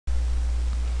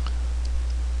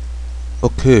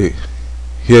Okay,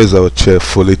 here's our chair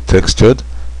fully textured.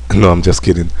 No, I'm just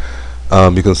kidding.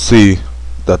 You can see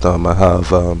that I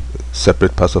have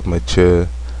separate parts of my chair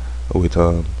with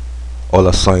all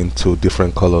assigned to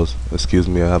different colors. Excuse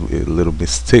me, I have a little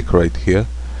mistake right here.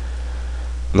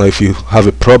 Now if you have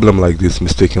a problem like this,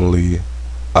 mistakenly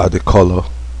add a color,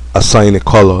 assign a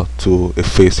color to a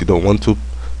face you don't want to,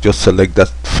 just select that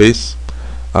face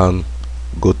and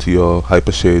go to your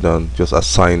hypershade and just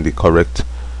assign the correct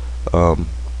um,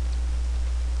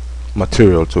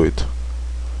 material to it.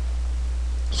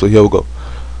 So here we go.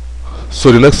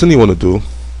 So the next thing you want to do,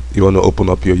 you want to open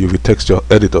up your UV texture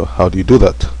editor. How do you do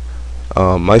that?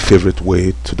 My favorite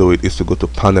way to do it is to go to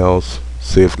panels,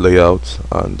 save layouts,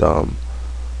 and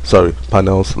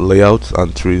panels, layouts,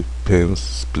 and 3 panes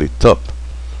split up.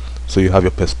 So you have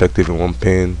your perspective in one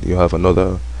pane, you have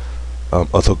another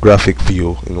orthographic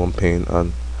view in one pane,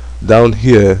 and down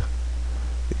here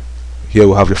we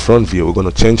have the front view. We're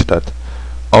going to change that.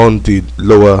 On the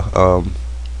lower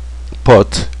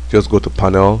part, just go to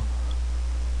panel,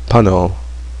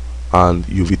 and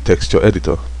UV texture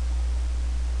editor.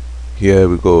 Here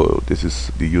we go. This is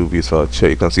the UV for our chair.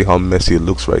 You can see how messy it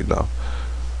looks right now,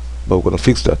 but we're going to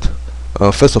fix that.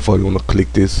 First of all, you want to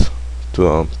click this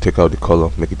to take out the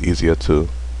color, make it easier to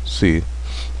see,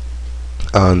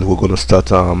 and we're going to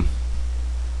start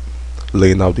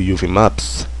laying out the UV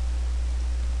maps.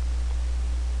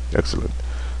 Excellent.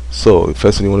 So the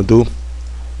first thing you want to do,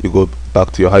 you go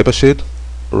back to your hypershade,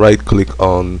 right click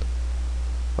on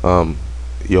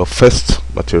your first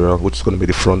material, which is going to be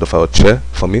the front of our chair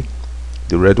for me,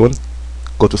 the red one.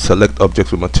 Go to select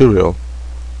object with material,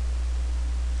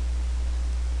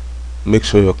 make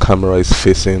sure your camera is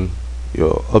facing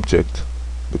your object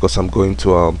because I'm going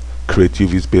to create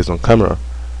UVs based on camera,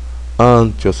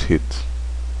 and just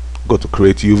go to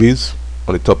create UVs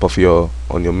on the top of your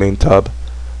main tab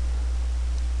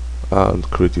and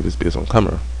create UVs based on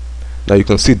camera. Now you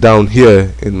can see down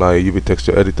here in my UV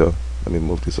texture editor, let me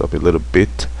move this up a little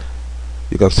bit.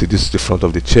 You can see this is the front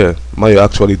of the chair. Maya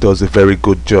actually does a very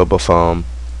good job of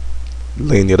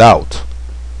laying it out.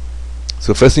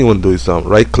 So first thing you want to do is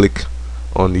right click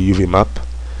on the UV map,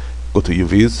 go to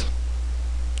UVs,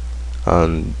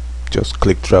 and just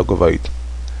click drag over it,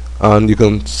 and you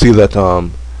can see that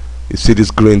you see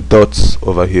these green dots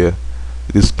over here.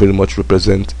 This pretty much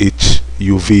represents each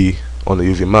UV on the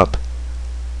UV map,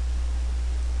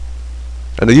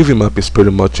 and the UV map is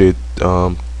pretty much a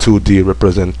 2D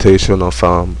representation of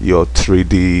your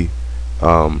 3D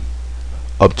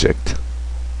object.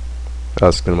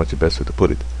 That's pretty much the best way to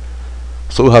put it.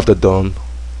 So we have that done.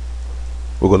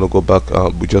 We're going to go back,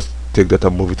 we just take that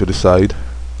and move it to the side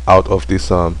out of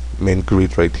this main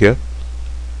grid right here.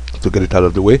 To get it out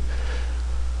of the way,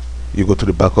 you go to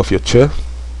the back of your chair,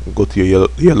 go to your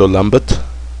yellow Lambert,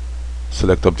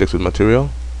 select objects with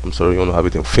material. I'm sorry, you want to have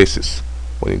it in faces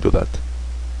when you do that.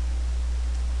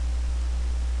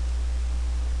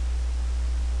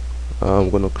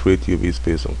 I'm going to create UVs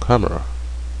based on camera.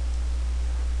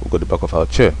 We'll go to the back of our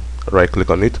chair, right click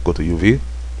on it, go to UV,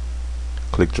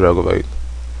 click drag over it,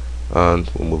 and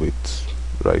we'll move it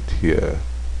right here.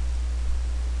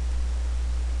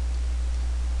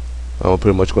 I'm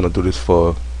pretty much going to do this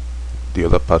for the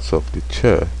other parts of the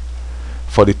chair.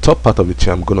 For the top part of the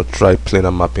chair, I'm going to try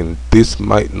planar mapping. This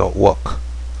might not work,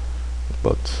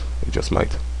 but it just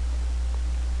might.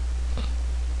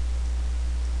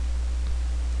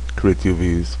 Create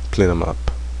UVs, planar map.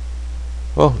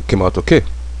 Well, it came out okay.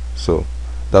 So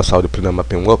that's how the planar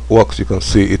mapping works. You can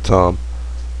see it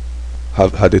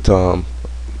had it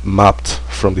mapped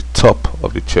from the top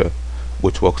of the chair,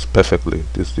 which works perfectly.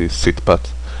 This is the seat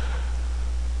part.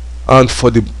 And for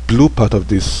the blue part of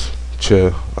this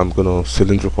chair, I'm gonna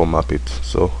cylindrical map it.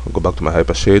 So I'll go back to my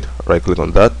hypershade, right click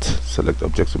on that, select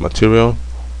objects with material,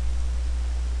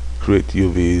 create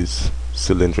UVs,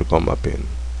 cylindrical mapping,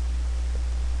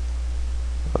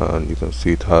 and you can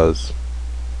see it has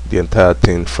the entire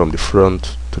thing from the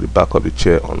front to the back of the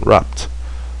chair unwrapped.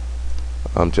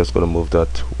 I'm just gonna move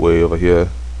that way over here.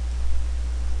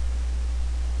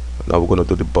 Now we're gonna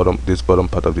do this bottom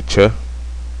part of the chair.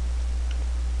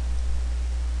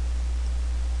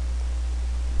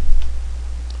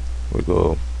 We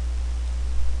go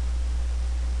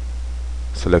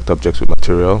select objects with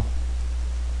material,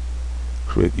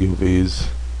 create UVs,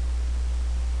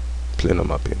 planar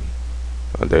mapping,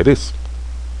 and there it is.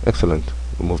 Excellent.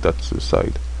 We'll move that to the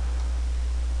side.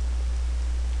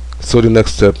 So the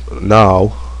next step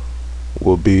now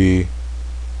will be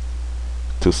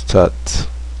to start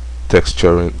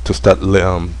texturing, to start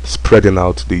spreading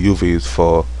out the UVs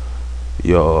for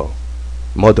your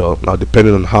model. Now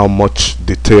depending on how much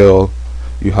detail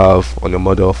you have on your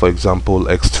model, for example,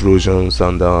 extrusions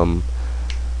and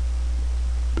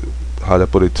how to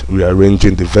put it,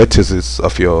 rearranging the vertices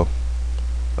of your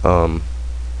um,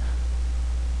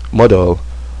 model,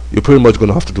 you're pretty much going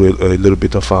to have to do a little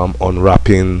bit of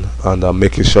unwrapping and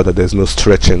making sure that there's no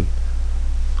stretching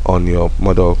on your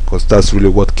model, because that's really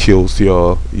what kills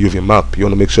your UV map. You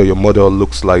want to make sure your model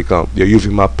looks like your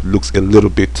UV map looks a little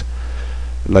bit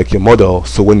like your model,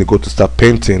 so when you go to start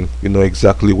painting, you know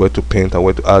exactly where to paint and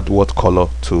where to add what color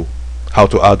to, how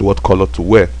to add what color to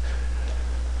where.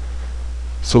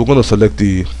 So we're going to select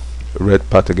the red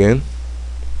part again,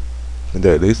 and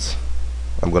there it is.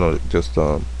 I'm going to just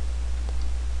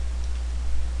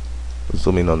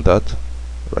zoom in on that,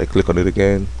 right click on it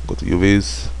again, go to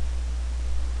UVs,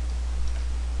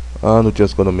 and we're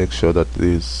just going to make sure that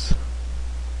these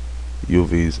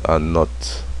UVs are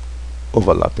not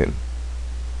overlapping.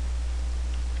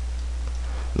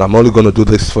 Now I'm only going to do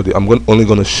this for the, only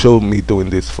going to show me doing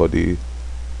this for the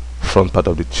front part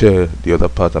of the chair. The other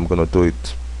part I'm going to do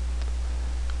it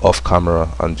off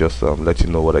camera and just let you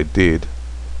know what I did,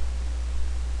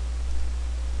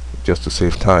 just to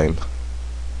save time.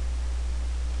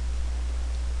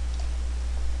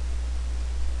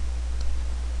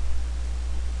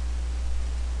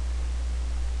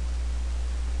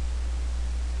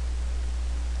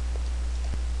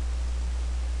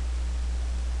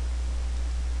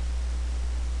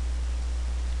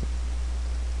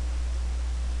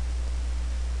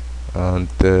 And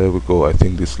there we go. I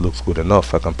think this looks good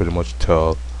enough. I can pretty much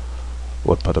tell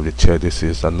what part of the chair this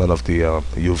is, and none of the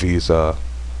UVs are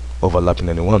overlapping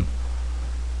anyone.